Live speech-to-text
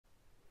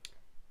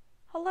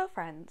Hello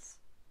friends,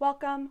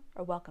 welcome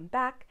or welcome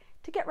back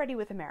to Get Ready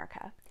with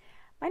America.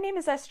 My name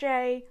is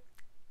SJ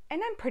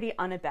and I'm pretty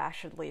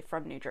unabashedly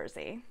from New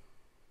Jersey.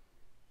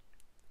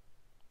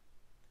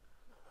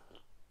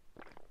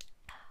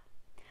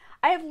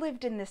 I have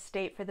lived in this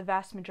state for the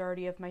vast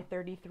majority of my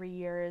 33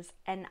 years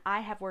and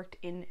I have worked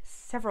in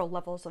several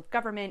levels of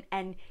government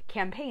and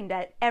campaigned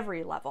at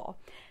every level.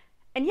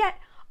 And yet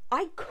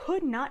I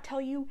could not tell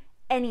you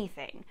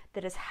anything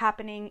that is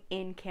happening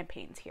in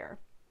campaigns here.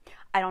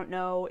 I don't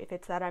know if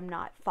it's that I'm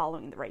not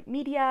following the right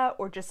media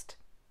or just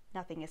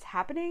nothing is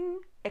happening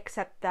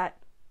except that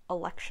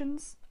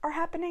elections are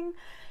happening.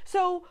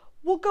 So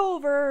we'll go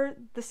over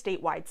the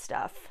statewide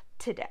stuff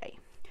today.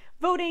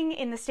 Voting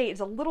in the state is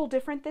a little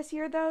different this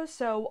year though,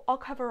 so I'll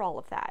cover all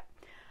of that.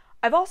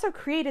 I've also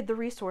created the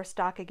resource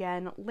doc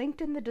again, linked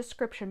in the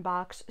description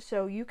box,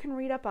 so you can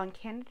read up on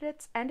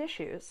candidates and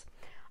issues.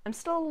 I'm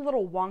still a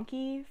little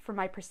wonky for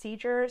my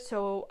procedure,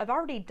 so I've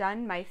already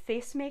done my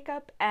face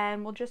makeup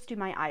and we'll just do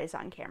my eyes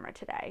on camera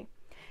today.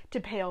 To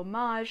pay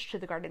homage to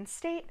the Garden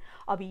State,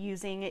 I'll be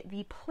using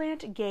the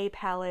Plant Gay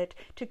palette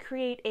to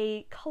create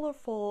a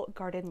colorful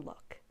garden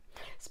look.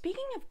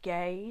 Speaking of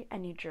gay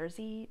and New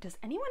Jersey, does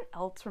anyone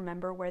else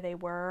remember where they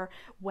were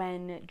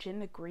when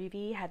Jim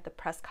McGreevey had the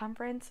press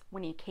conference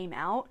when he came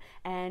out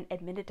and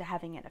admitted to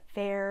having an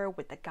affair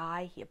with the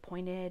guy he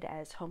appointed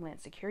as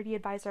Homeland Security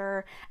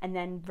Advisor and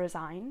then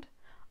resigned?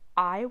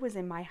 I was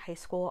in my high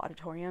school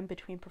auditorium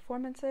between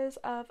performances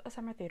of a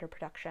summer theater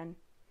production.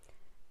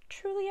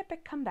 Truly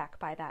epic comeback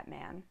by that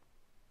man.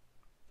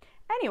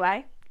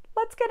 Anyway,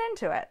 let's get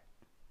into it.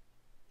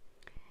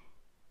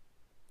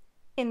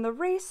 In the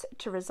race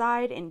to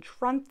reside in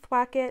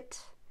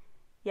Drumthwacket,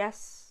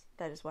 yes,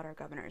 that is what our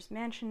governor's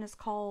mansion is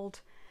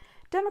called,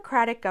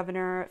 Democratic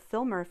Governor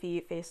Phil Murphy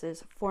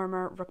faces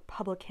former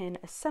Republican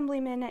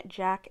Assemblyman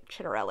Jack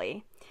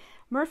Ciattarelli.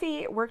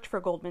 Murphy worked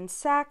for Goldman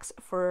Sachs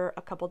for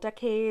a couple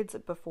decades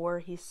before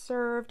he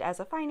served as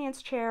a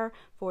finance chair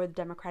for the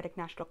Democratic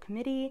National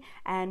Committee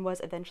and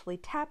was eventually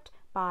tapped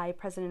by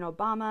President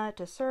Obama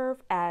to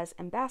serve as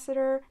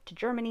ambassador to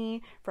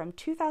Germany from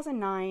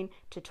 2009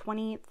 to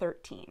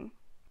 2013.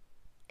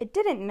 I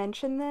didn't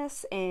mention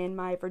this in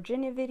my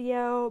Virginia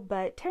video,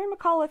 but Terry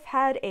McAuliffe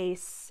had a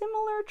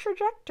similar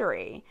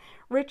trajectory.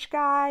 Rich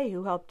guy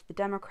who helped the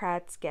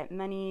Democrats get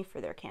money for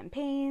their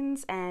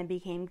campaigns and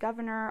became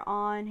governor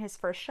on his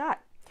first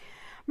shot.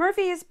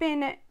 Murphy has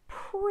been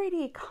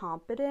pretty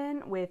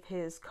competent with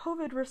his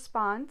COVID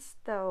response,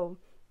 though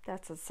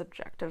that's a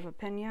subjective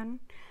opinion.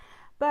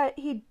 But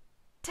he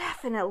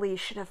definitely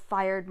should have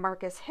fired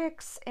Marcus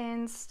Hicks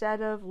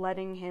instead of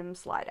letting him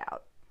slide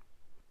out.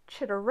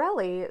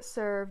 Ciattarelli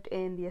served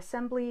in the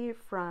Assembly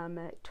from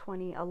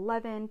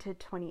 2011 to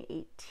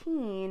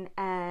 2018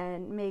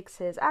 and makes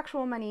his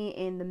actual money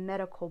in the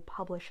medical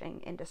publishing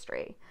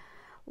industry.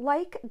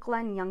 Like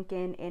Glenn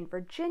Youngkin in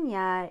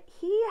Virginia,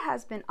 he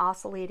has been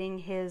oscillating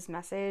his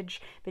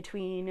message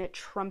between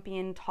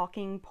Trumpian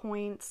talking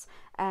points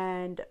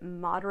and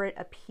moderate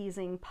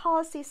appeasing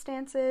policy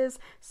stances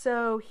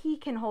so he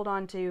can hold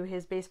on to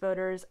his base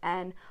voters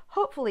and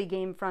hopefully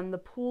gain from the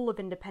pool of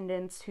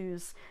independents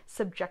whose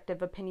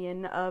subjective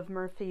opinion of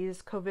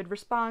Murphy's COVID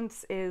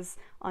response is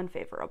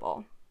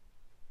unfavorable.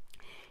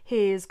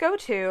 His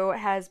go-to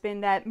has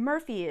been that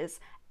Murphy is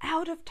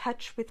out of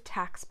touch with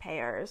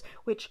taxpayers,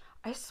 which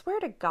I swear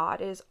to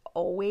God is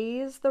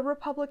always the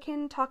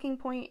Republican talking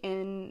point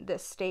in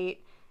this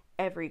state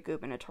every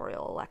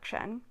gubernatorial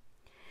election.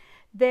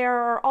 There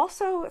are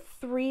also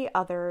three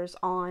others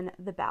on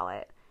the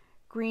ballot: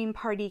 Green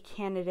Party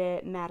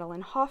candidate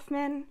Madeline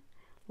Hoffman,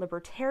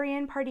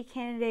 Libertarian Party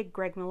candidate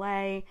Greg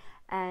Millay,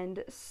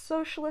 and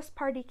Socialist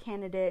Party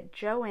candidate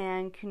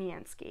Joanne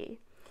Kuniansky.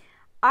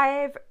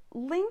 I've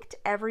linked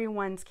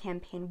everyone's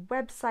campaign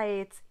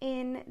websites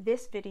in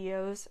this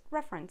video's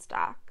reference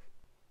doc.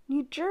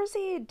 New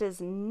Jersey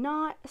does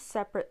not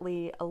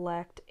separately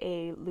elect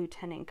a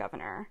lieutenant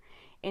governor.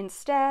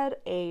 Instead,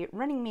 a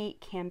running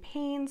mate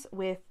campaigns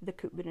with the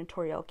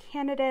gubernatorial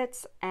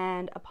candidates,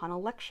 and upon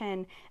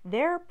election,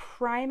 their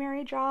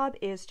primary job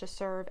is to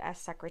serve as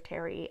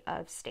Secretary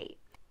of State.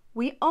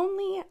 We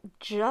only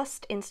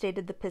just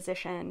instated the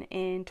position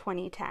in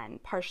 2010,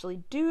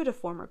 partially due to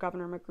former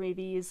Governor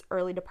McGreevey's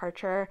early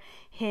departure,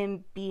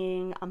 him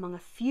being among a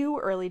few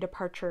early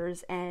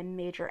departures and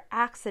major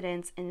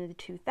accidents in the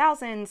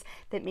 2000s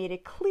that made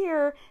it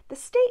clear the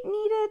state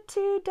needed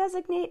to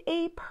designate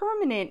a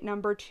permanent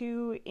number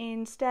two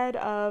instead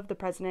of the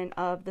president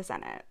of the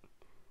Senate.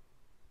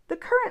 The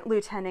current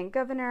lieutenant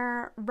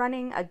governor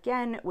running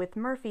again with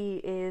Murphy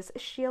is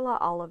Sheila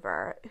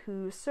Oliver,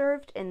 who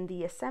served in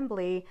the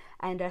Assembly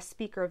and as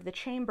Speaker of the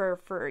Chamber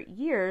for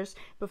years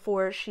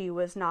before she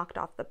was knocked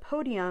off the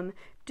podium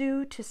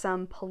due to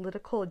some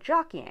political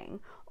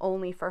jockeying,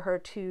 only for her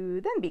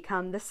to then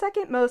become the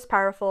second most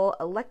powerful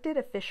elected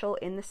official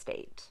in the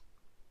state.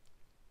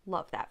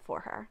 Love that for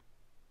her.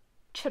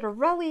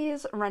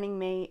 Chitterelli's running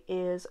mate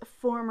is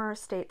former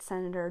state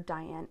senator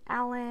Diane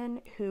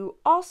Allen, who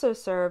also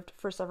served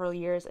for several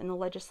years in the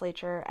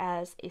legislature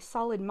as a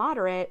solid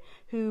moderate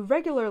who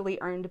regularly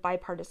earned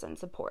bipartisan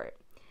support,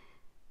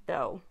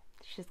 though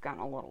she's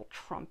gotten a little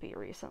Trumpy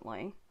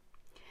recently.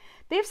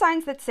 They have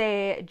signs that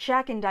say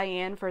Jack and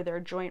Diane for their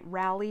joint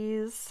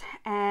rallies,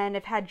 and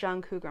have had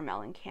John Cougar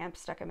Mellencamp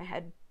stuck in my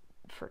head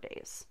for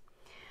days.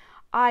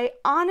 I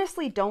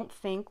honestly don't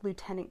think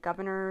lieutenant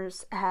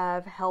governors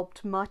have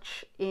helped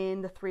much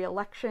in the 3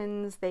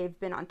 elections. They've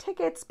been on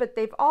tickets, but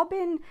they've all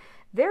been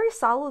very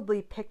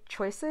solidly picked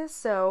choices,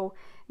 so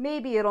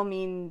maybe it'll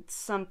mean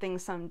something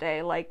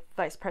someday like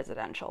vice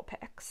presidential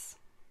picks.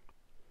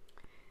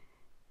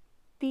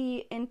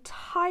 The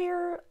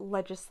entire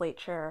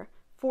legislature,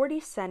 40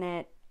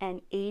 Senate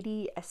and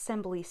 80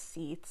 Assembly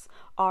seats,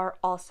 are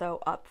also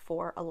up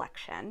for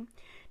election.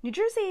 New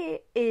Jersey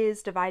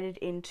is divided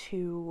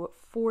into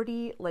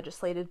 40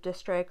 legislative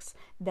districts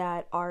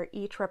that are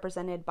each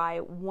represented by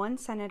 1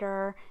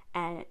 senator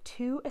and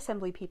 2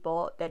 assembly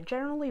people that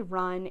generally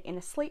run in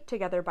a slate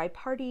together by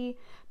party,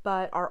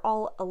 but are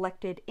all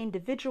elected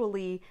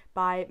individually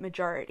by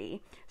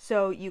majority.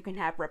 So you can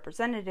have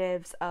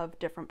representatives of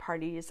different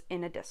parties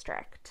in a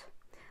district.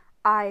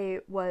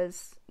 I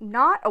was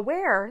not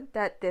aware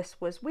that this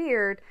was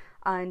weird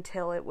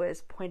until it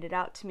was pointed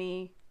out to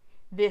me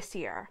this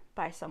year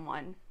by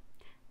someone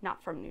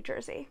not from New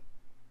Jersey.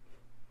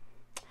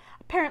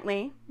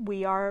 Apparently,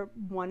 we are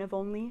one of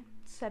only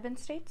 7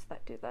 states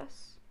that do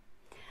this.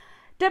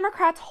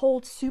 Democrats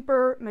hold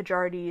super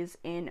majorities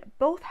in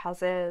both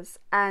houses,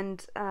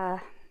 and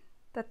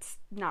that's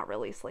not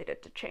really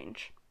slated to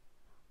change.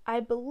 I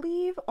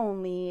believe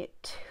only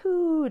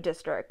 2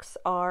 districts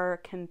are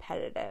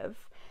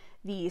competitive.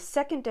 The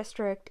 2nd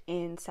district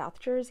in South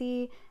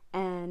Jersey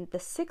and the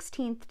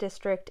 16th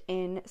district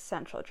in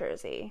Central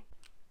Jersey.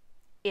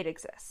 It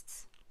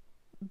exists.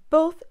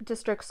 Both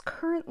districts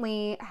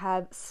currently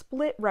have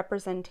split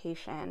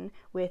representation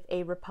with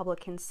a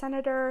Republican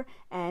senator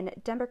and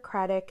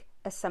Democratic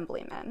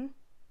assemblyman.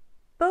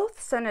 Both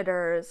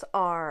senators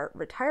are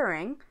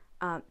retiring.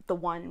 The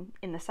one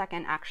in the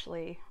 2nd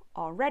actually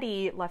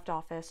already left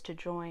office to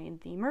join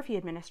the Murphy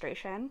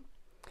administration.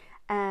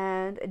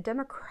 And a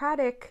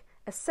Democratic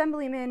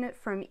assemblyman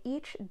from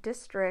each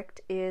district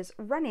is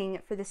running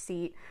for the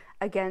seat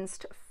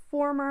against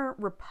former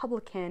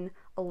Republican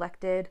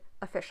elected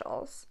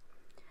officials.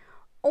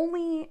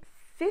 Only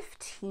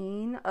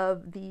 15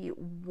 of the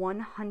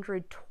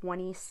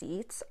 120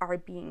 seats are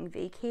being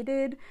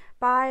vacated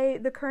by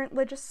the current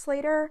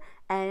legislator,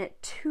 and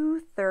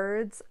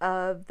 2/3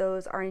 of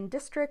those are in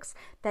districts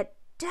that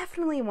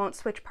definitely won't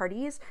switch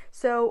parties,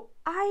 so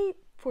I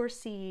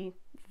foresee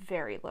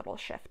very little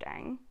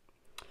shifting.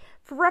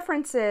 For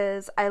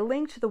references, I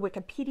linked the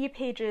Wikipedia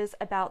pages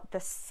about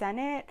the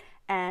Senate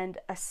and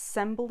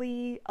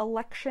Assembly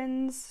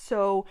elections,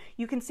 so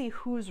you can see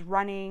who's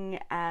running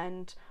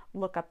and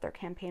look up their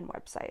campaign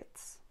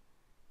websites.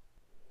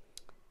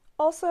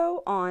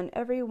 Also on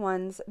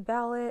everyone's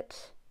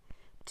ballot,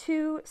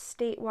 2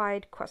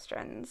 statewide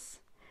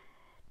questions.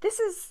 This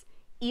is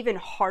even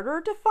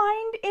harder to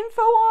find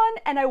info on,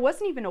 and I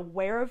wasn't even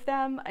aware of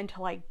them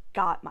until I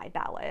got my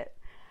ballot.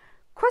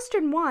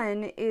 Question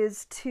 1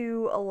 is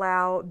to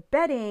allow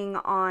betting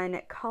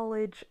on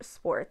college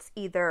sports,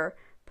 either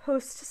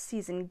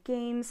postseason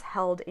games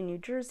held in New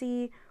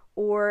Jersey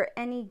or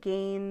any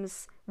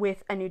games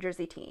with a New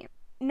Jersey team.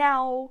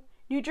 Now,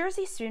 New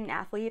Jersey student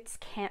athletes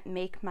can't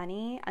make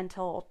money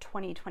until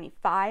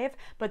 2025,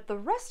 but the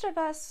rest of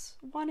us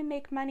want to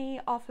make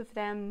money off of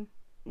them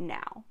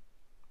now.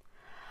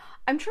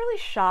 I'm truly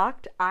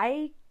shocked.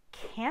 I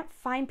can't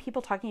find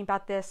people talking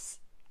about this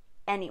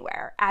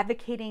anywhere,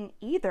 advocating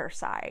either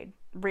side,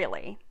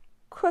 really.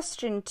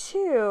 Question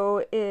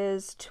 2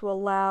 is to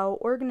allow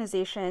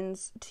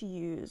organizations to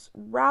use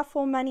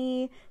raffle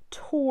money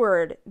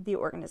toward the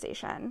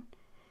organization.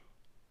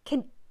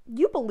 Can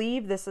you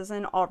believe this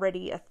isn't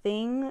already a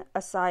thing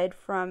aside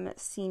from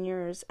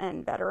seniors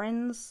and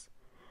veterans?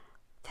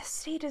 This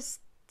state is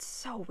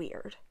so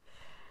weird.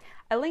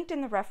 I linked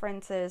in the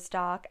references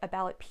doc a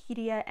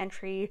Ballotpedia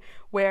entry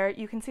where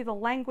you can see the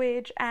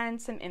language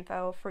and some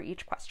info for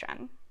each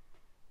question.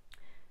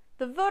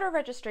 The voter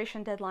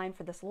registration deadline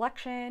for this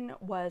election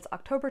was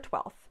October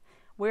 12th.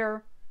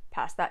 We're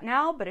past that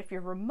now, but if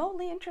you're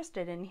remotely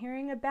interested in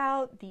hearing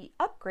about the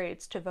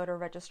upgrades to voter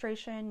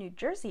registration New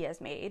Jersey has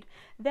made,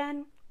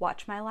 then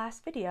watch my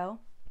last video,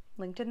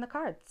 linked in the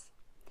cards.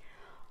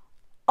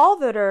 All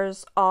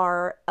voters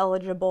are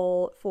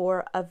eligible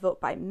for a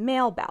vote by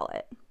mail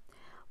ballot.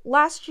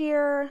 Last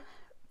year,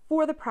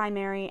 for the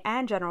primary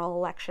and general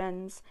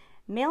elections,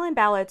 mail-in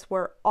ballots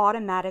were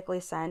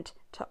automatically sent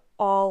to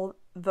all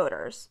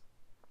voters.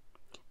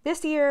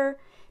 This year,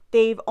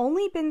 they've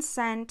only been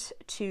sent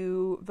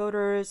to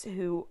voters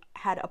who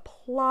had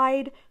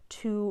applied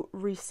to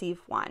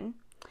receive one.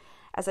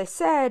 As I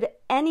said,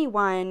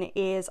 anyone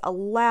is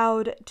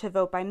allowed to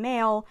vote by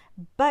mail,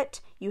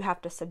 but you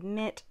have to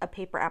submit a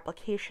paper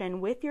application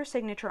with your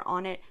signature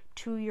on it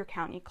to your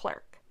county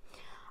clerk.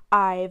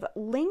 I've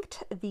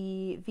linked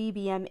the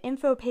VBM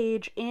info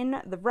page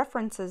in the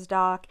references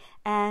doc,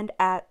 and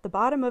at the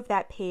bottom of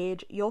that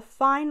page, you'll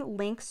find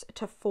links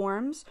to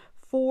forms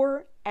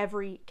for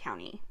every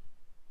county.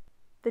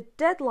 The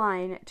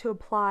deadline to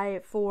apply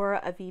for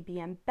a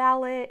VBM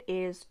ballot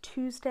is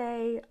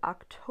Tuesday,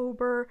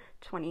 October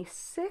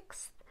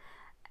 26th,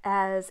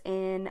 as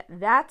in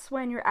that's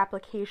when your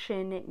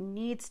application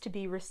needs to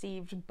be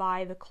received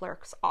by the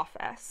clerk's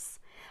office.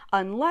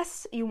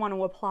 Unless you want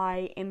to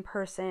apply in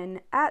person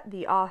at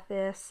the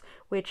office,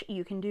 which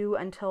you can do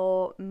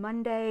until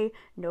Monday,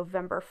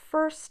 November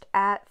 1st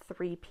at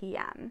 3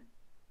 p.m.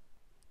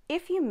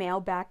 If you mail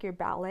back your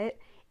ballot,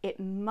 it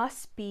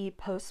must be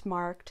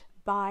postmarked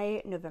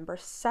by November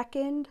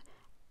 2nd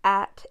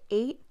at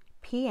 8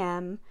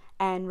 p.m.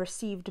 and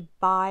received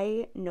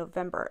by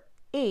November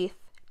 8th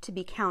to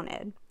be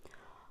counted.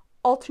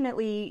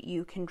 Alternately,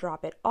 you can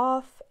drop it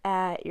off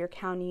at your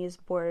county's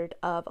Board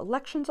of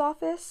Elections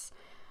office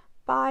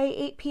by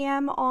 8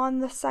 p.m. on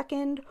the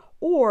 2nd,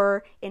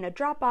 or in a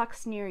drop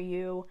box near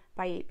you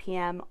by 8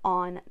 p.m.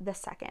 on the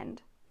 2nd.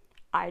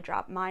 I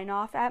dropped mine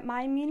off at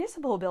my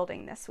municipal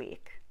building this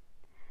week.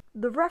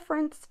 The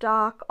reference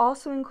doc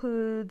also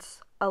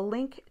includes a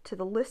link to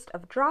the list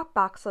of drop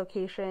box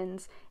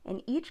locations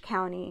in each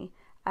county,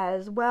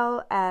 as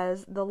well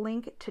as the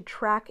link to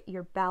track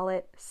your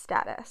ballot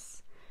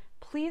status.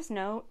 Please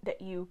note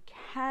that you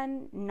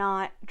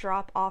cannot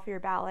drop off your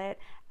ballot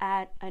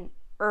at an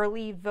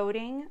early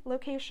voting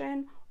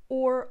location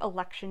or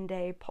election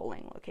day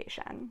polling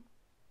location.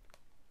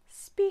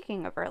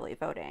 Speaking of early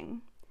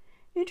voting,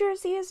 New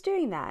Jersey is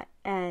doing that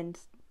and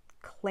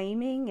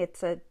claiming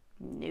it's a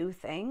new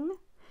thing.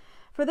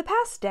 For the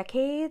past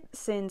decade,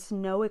 since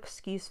no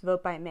excuse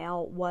vote by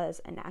mail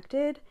was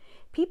enacted,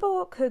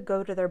 people could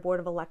go to their Board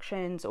of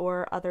Elections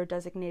or other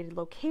designated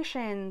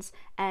locations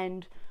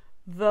and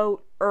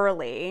vote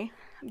early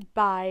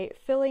by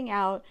filling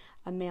out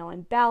a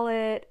mail-in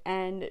ballot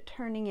and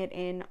turning it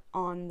in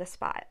on the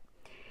spot.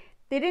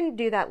 They didn't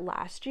do that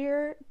last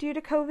year due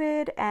to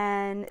COVID,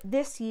 and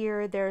this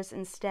year there's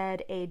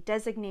instead a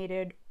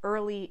designated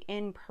early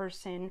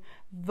in-person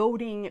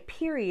voting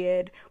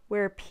period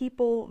where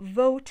people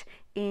vote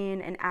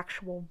in an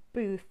actual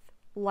booth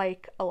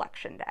like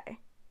Election Day.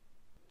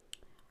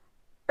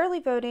 Early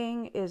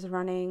voting is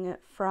running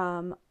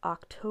from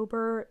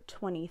October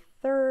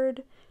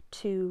 23rd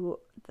to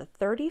the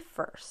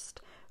 31st,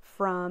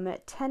 from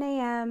 10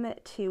 a.m.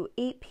 to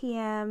 8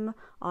 p.m.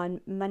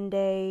 on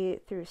Monday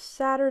through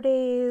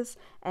Saturdays,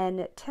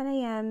 and 10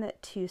 a.m.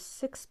 to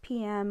 6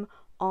 p.m.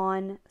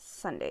 on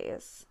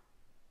Sundays.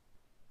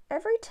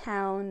 Every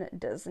town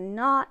does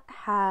not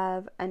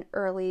have an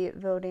early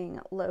voting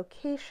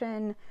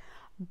location,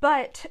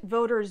 but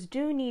voters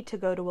do need to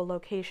go to a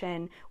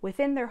location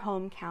within their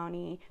home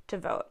county to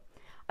vote.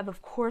 I've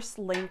of course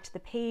linked the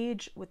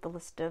page with the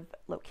list of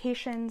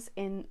locations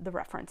in the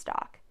reference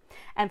doc.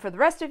 And for the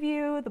rest of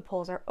you, the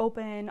polls are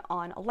open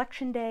on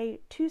Election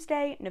Day,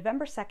 Tuesday,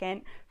 November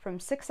 2nd, from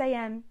 6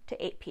 a.m.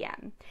 to 8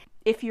 p.m.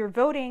 If you're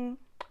voting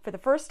for the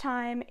first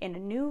time in a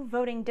new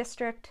voting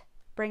district,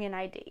 bring an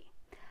ID.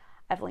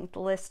 I've linked the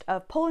list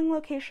of polling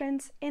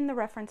locations in the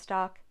reference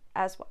doc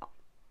as well.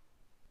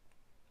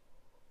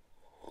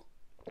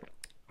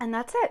 And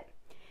that's it.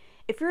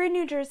 If you're in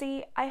New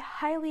Jersey, I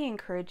highly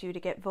encourage you to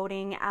get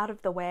voting out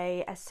of the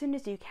way as soon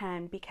as you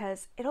can,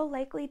 because it'll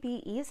likely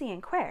be easy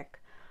and quick.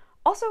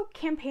 Also,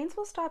 campaigns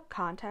will stop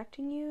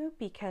contacting you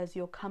because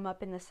you'll come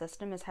up in the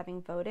system as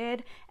having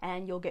voted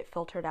and you'll get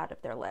filtered out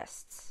of their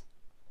lists.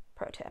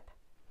 Pro tip.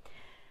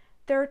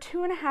 There are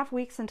 2.5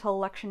 weeks until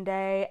Election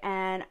Day,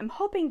 and I'm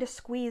hoping to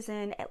squeeze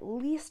in at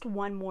least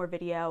one more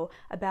video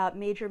about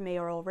major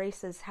mayoral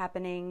races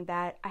happening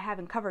that I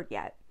haven't covered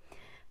yet.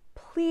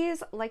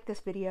 Please like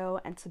this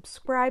video and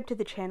subscribe to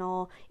the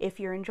channel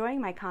if you're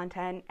enjoying my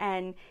content,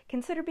 and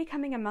consider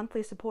becoming a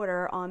monthly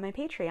supporter on my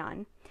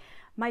Patreon.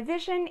 My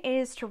vision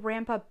is to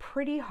ramp up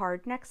pretty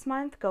hard next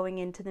month going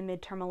into the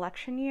midterm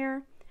election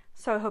year,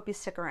 so I hope you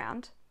stick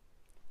around.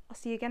 I'll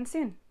see you again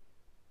soon.